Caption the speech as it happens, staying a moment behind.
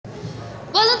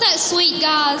Wasn't that sweet,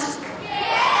 guys?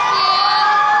 Yeah.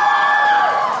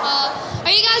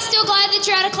 Are you guys still glad that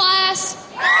you're out of class?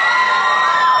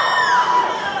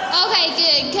 Okay,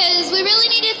 good, because we really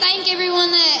need to thank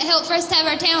everyone that helped for us to have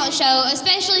our talent show,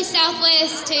 especially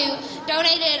Southwest, who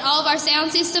donated all of our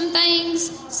sound system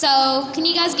things. So, can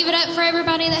you guys give it up for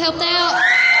everybody that helped out?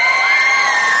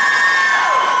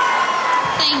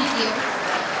 Thank you.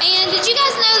 And did you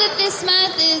guys know that this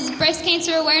month is Breast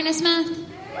Cancer Awareness Month?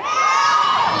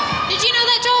 Did you know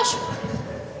that, Josh?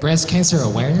 Breast cancer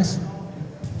awareness?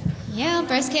 Yeah,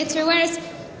 breast cancer awareness.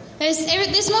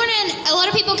 This morning, a lot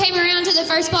of people came around to the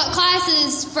first block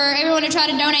classes for everyone to try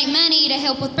to donate money to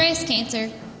help with breast cancer.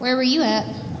 Where were you at?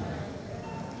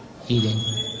 Eating.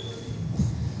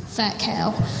 Fat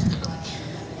cow.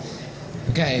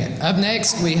 Okay, up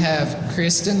next we have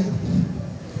Kirsten.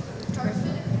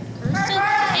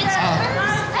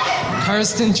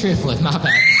 Kirsten Triplett, my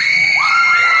bad.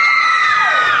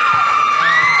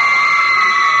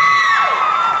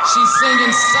 She's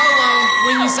singing solo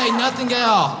when you say nothing at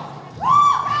all.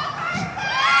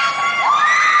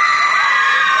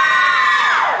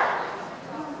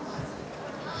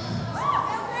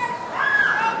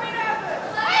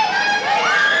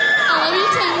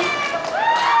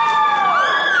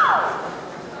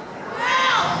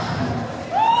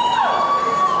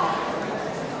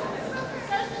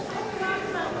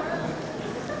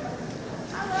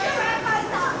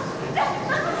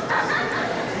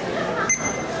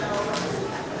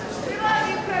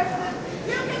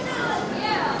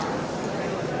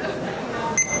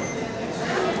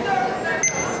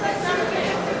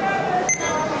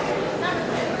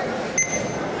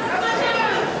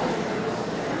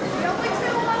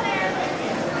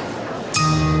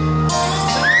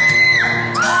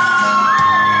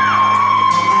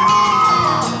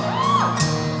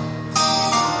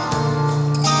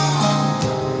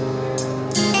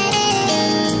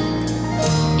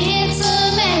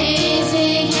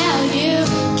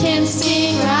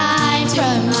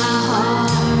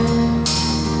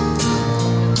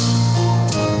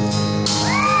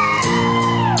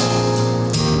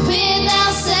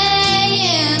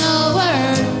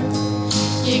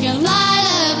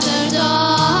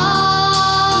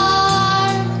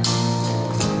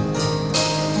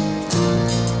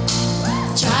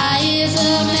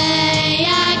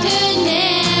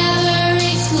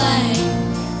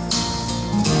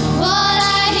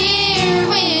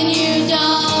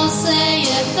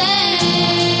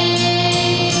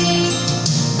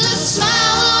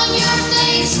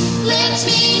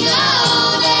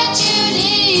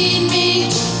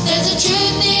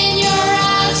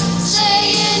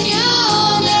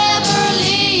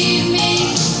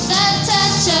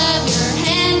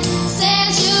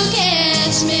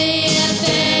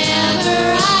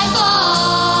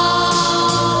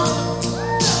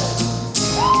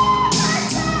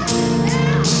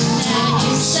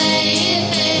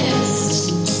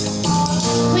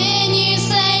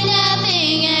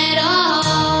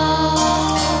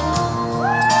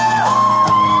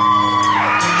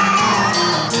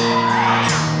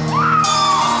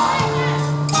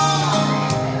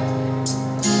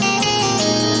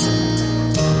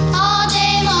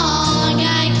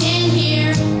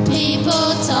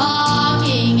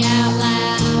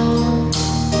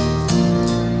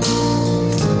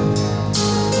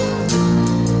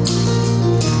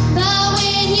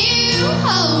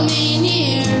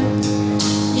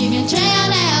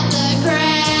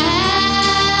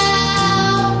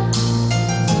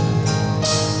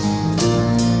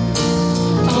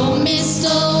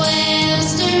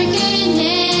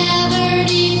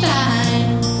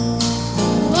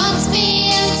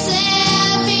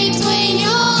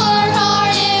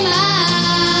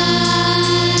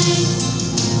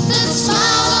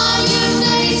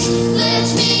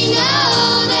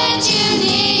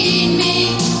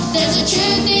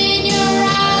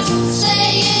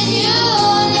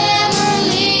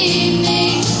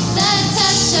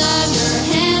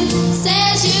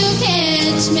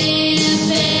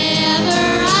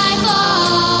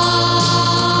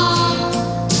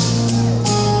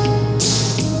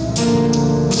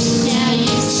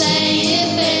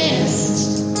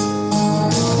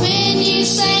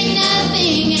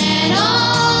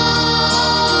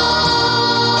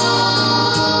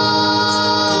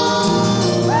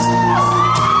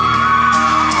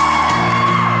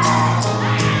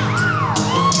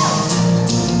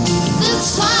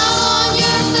 Smile on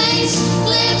your face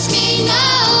lets me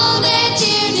know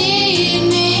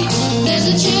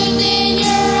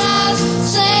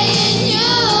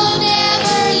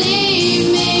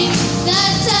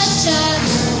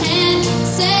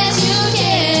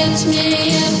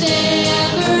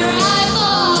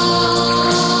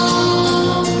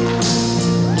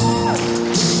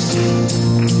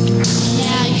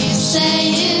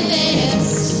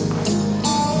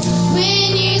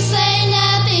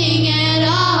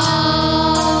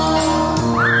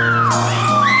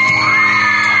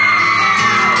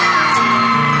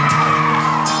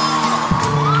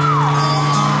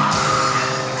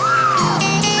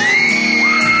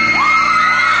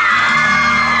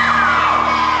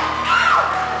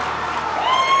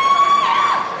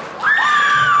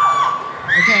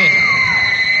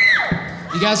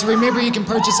guys remember you can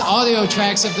purchase audio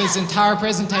tracks of this entire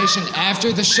presentation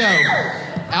after the show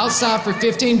outside for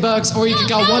 $15, or you can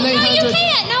call 1-800. No, you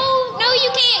can't. No,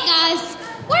 you can't, guys.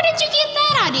 Where did you get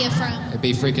that idea from? It'd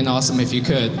be freaking awesome if you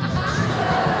could.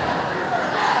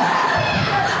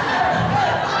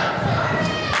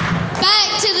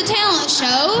 Back to the talent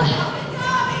show.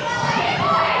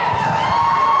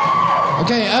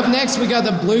 Okay, up next we got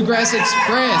the Bluegrass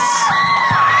Express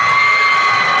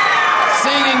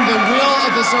singing "The Wheel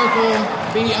of the Circle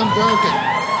Be Unbroken."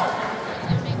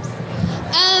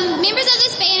 Members of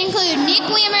this band include Nick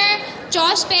Wimmer,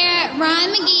 Josh Barrett,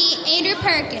 Ryan McGee, Andrew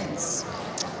Perkins.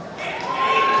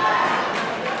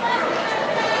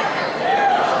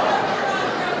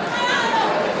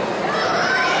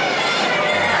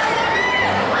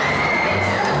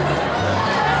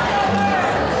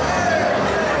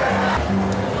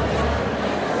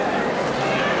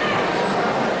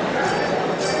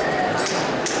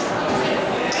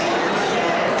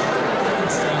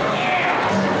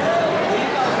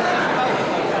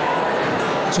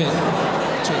 Check.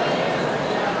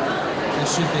 There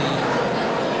should be.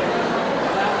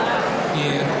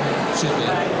 Yeah, should be.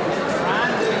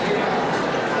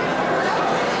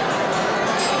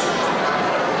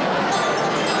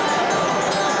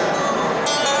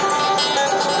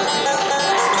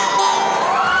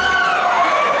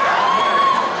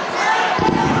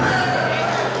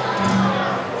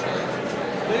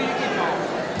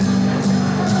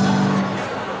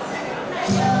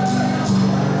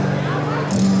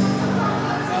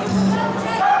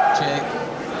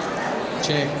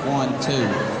 Check, 1, 2.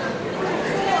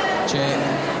 Check.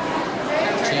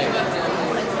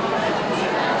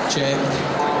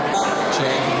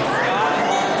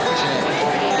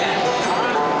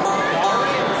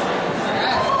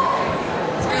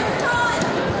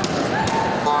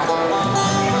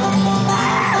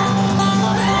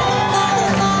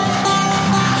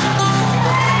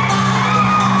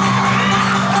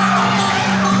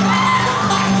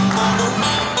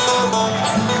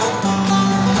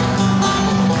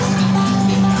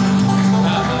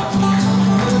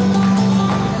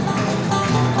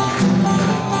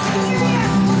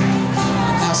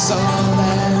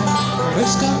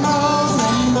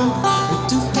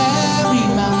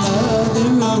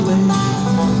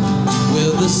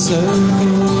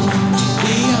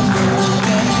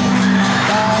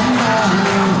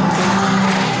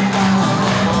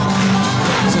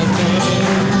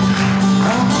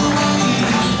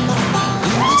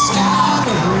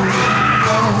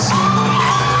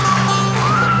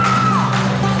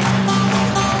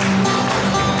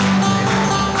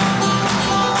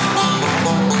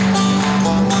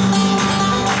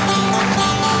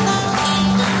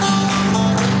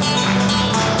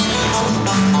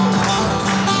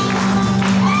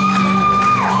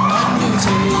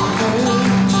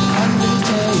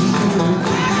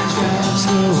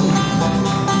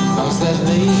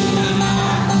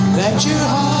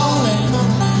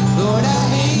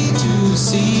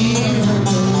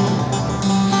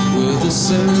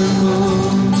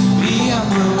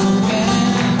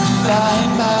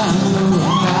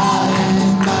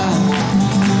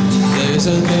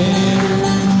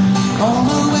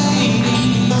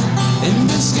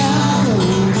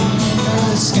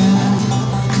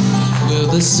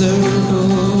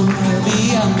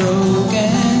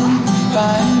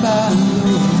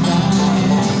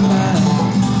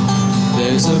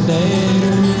 There's a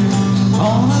better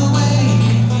on the way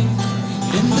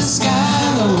in the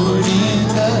sky, Lord.